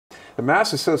The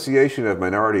Mass Association of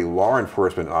Minority Law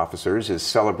Enforcement Officers is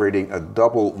celebrating a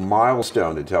double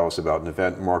milestone. To tell us about an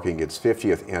event marking its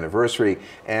 50th anniversary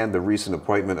and the recent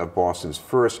appointment of Boston's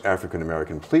first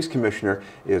African-American police commissioner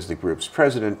is the group's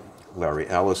president, Larry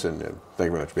Ellison. Thank you very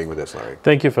much for being with us, Larry.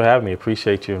 Thank you for having me.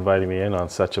 Appreciate you inviting me in on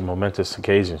such a momentous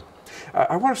occasion.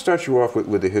 I want to start you off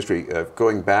with the history.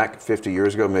 Going back 50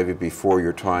 years ago, maybe before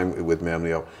your time with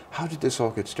MAMLEO, how did this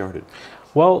all get started?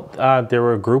 Well, there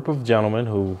were a group of gentlemen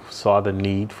who saw the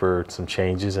need for some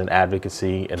changes in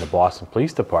advocacy in the Boston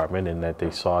Police Department, in that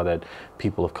they saw that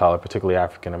people of color, particularly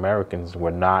African Americans,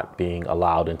 were not being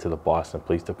allowed into the Boston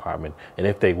Police Department. And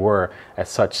if they were at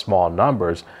such small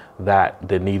numbers, that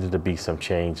there needed to be some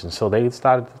change. And so they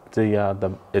started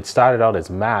it started out as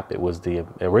MAP. It was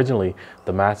originally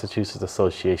the Massachusetts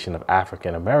Association of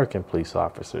African American Police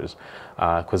Officers,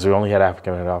 because we only had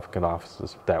African American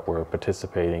officers that were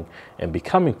participating in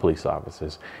becoming police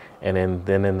officers. And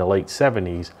then in the late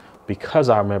 70s, because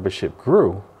our membership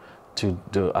grew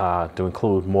to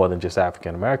include more than just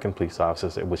African American police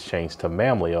officers, it was changed to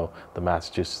MAMLEO, the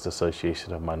Massachusetts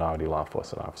Association of Minority Law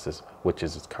Enforcement Officers, which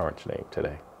is its current name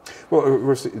today. Well, of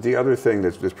course, the other thing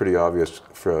that's pretty obvious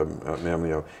from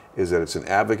MAMLEO is that it's an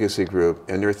advocacy group,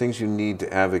 and there are things you need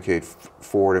to advocate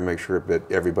for to make sure that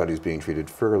everybody's being treated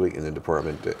fairly in the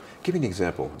department. Give me an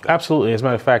example. Absolutely. As a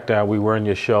matter of fact, we were in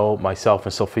your show, myself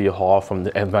and Sophia Hall, as a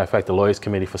matter of fact, the Lawyers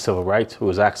Committee for Civil Rights, who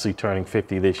is actually turning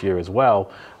 50 this year as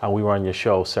well. We were on your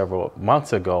show several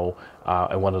months ago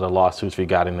in one of the lawsuits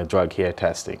regarding the drug hair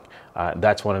testing.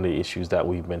 That's one of the issues that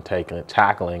we've been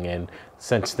tackling, and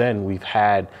since then we've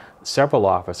had several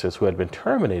officers who had been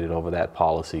terminated over that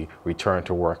policy return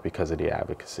to work because of the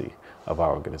advocacy of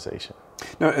our organization.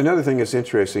 Now, another thing that's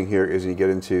interesting here is you get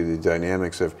into the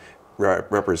dynamics of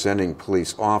representing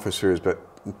police officers, but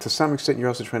to some extent you're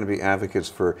also trying to be advocates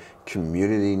for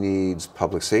community needs,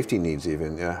 public safety needs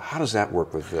even. How does that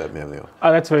work with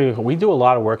MAMLEO? We do a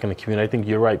lot of work in the community. I think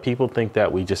you're right. People think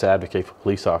that we just advocate for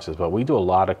police officers, but we do a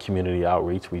lot of community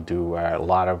outreach. We do a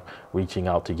lot of reaching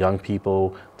out to young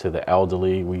people, to the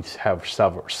elderly. We have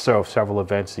several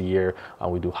events a year.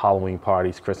 We do Halloween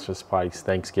parties, Christmas parties,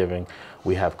 Thanksgiving.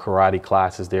 We have karate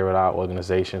classes there at our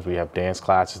organizations. We have dance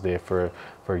classes there for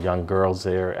young girls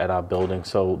there at our building.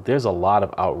 So there's a lot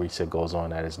of outreach that goes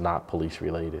on that is not police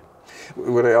related.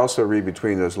 What I also read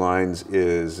between those lines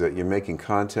is that you're making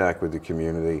contact with the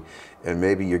community, and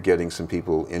maybe you're getting some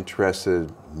people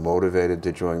interested, motivated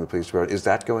to join the police department. Is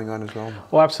that going on as well?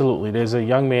 Well, absolutely. There's a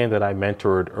young man that I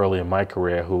mentored early in my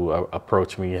career who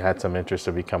approached me. He had some interest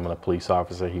in becoming a police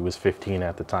officer. He was 15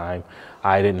 at the time.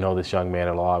 I didn't know this young man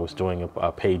at all. I was doing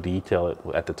a paid detail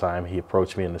at the time. He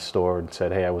approached me in the store and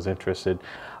said, hey, I was interested.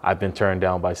 I've been turned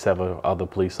down by several other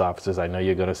police officers. I know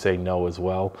you're going to say no as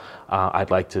well.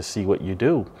 I'd like to see what you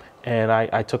do. And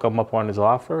I took him up on his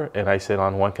offer, and I said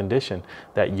on one condition,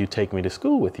 that you take me to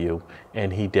school with you.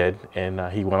 And he did, and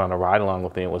he went on a ride along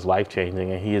with me. It was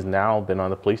life-changing, and he has now been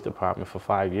on the police department for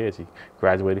 5 years. He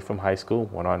graduated from high school,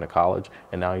 went on to college,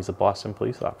 and now he's a Boston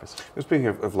police officer. Speaking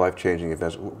of life-changing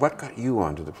events, what got you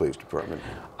onto the police department?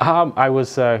 I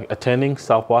was attending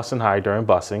South Boston High during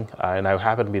busing, and I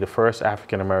happened to be the first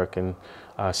African-American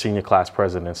senior class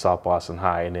president in South Boston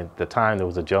High, and at the time there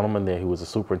was a gentleman there who was a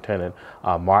superintendent,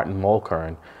 Martin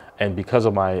Mulkern, and because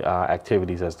of my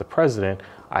activities as the president,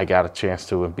 I got a chance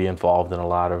to be involved in a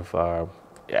lot of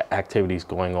activities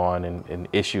going on and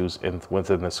issues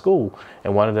within the school,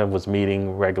 and one of them was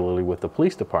meeting regularly with the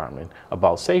police department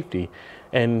about safety.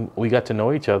 And we got to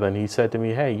know each other, and he said to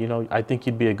me, hey, you know, I think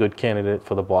you'd be a good candidate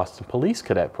for the Boston Police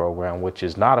Cadet Program, which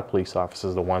is not a police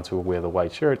officers, the ones who wear the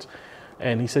white shirts.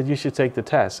 And he said, you should take the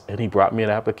test. And he brought me an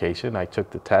application. I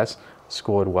took the test,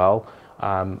 scored well,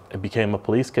 and became a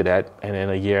police cadet. And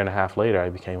then a year and a half later, I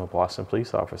became a Boston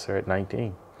police officer at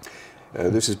 19.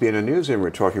 This is BNN News, and we're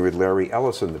talking with Larry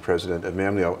Ellison, the president of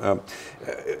MAMLEO.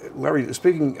 Larry,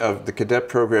 speaking of the cadet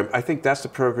program, I think that's the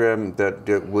program that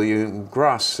William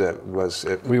Gross was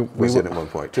in at one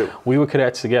point, too. We were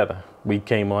cadets together. We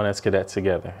came on as cadets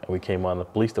together, and we came on the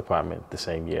police department the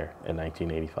same year in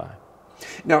 1985.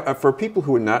 Now, for people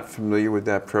who are not familiar with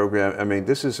that program, I mean,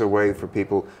 this is a way for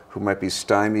people who might be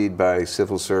stymied by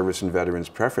civil service and veterans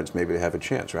preference maybe to have a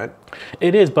chance, right?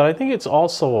 It is, but I think it's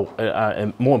also,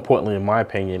 and more importantly in my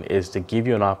opinion, is to give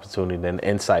you an opportunity and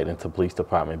insight into the police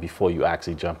department before you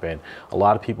actually jump in. A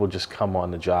lot of people just come on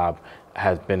the job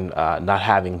has been not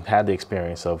having had the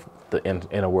experience of the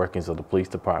inner workings of the police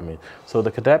department. So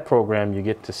the cadet program, you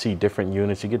get to see different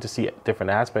units, you get to see different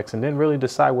aspects, and then really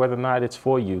decide whether or not it's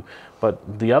for you.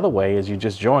 But the other way is you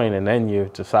just join and then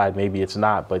you decide maybe it's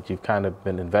not, but you've kind of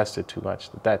been invested too much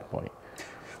at that point.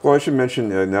 Well, I should mention,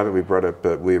 now that we brought up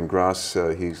William Gross,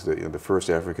 he's the first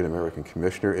African-American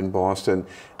commissioner in Boston,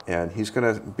 and he's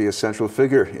going to be a central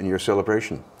figure in your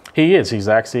celebration. He is. He's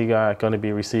actually going to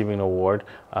be receiving an award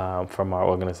from our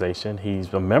organization.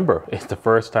 He's a member. It's the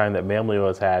first time that MAMLEO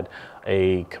has had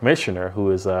a commissioner who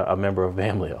is a member of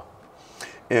MAMLEO.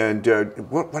 And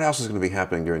what else is going to be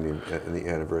happening during the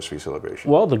anniversary celebration?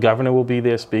 Well, the governor will be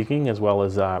there speaking, as well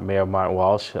as Mayor Martin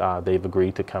Walsh. They've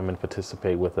agreed to come and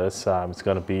participate with us. It's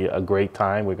going to be a great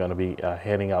time. We're going to be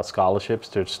handing out scholarships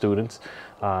to students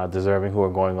deserving who are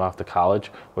going off to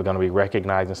college. We're going to be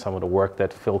recognizing some of the work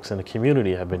that folks in the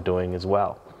community have been doing as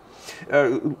well.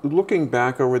 Looking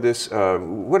back over this,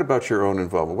 what about your own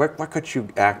involvement? What got you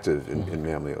active in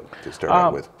MAMLEO to start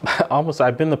out with?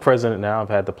 I've been the president now. I've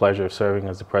had the pleasure of serving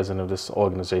as the president of this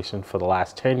organization for the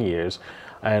last 10 years.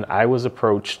 And I was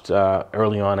approached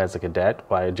early on as a cadet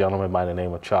by a gentleman by the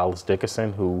name of Charles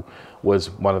Dickerson, who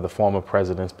was one of the former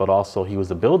presidents, but also he was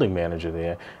the building manager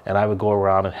there. And I would go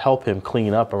around and help him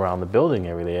clean up around the building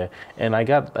area there. And I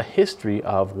got a history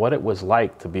of what it was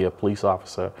like to be a police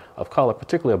officer of color,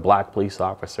 particularly a black police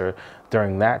officer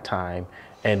during that time,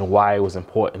 and why it was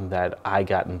important that I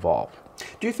got involved.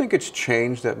 Do you think it's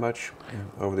changed that much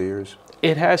over the years?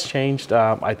 It has changed.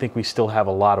 I think we still have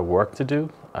a lot of work to do,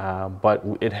 but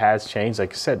it has changed.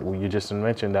 Like I said, you just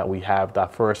mentioned that we have the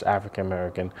first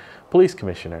African-American police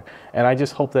commissioner. And I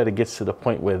just hope that it gets to the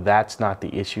point where that's not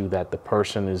the issue, that the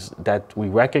person is, that we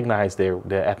recognize their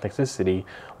ethnicity,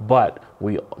 but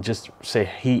we just say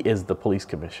he is the police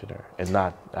commissioner and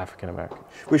not African-American.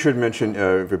 We should mention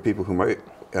for people who might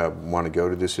want to go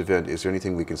to this event, is there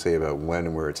anything we can say about when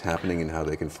and where it's happening and how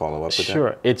they can follow up with that?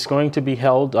 Sure. It's going to be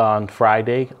held on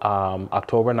Friday,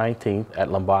 October 19th at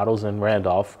Lombardo's in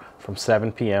Randolph from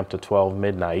 7 p.m. to 12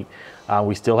 midnight.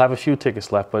 We still have a few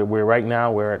tickets left, but right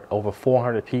now we're at over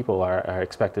 400 people are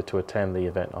expected to attend the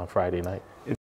event on Friday night.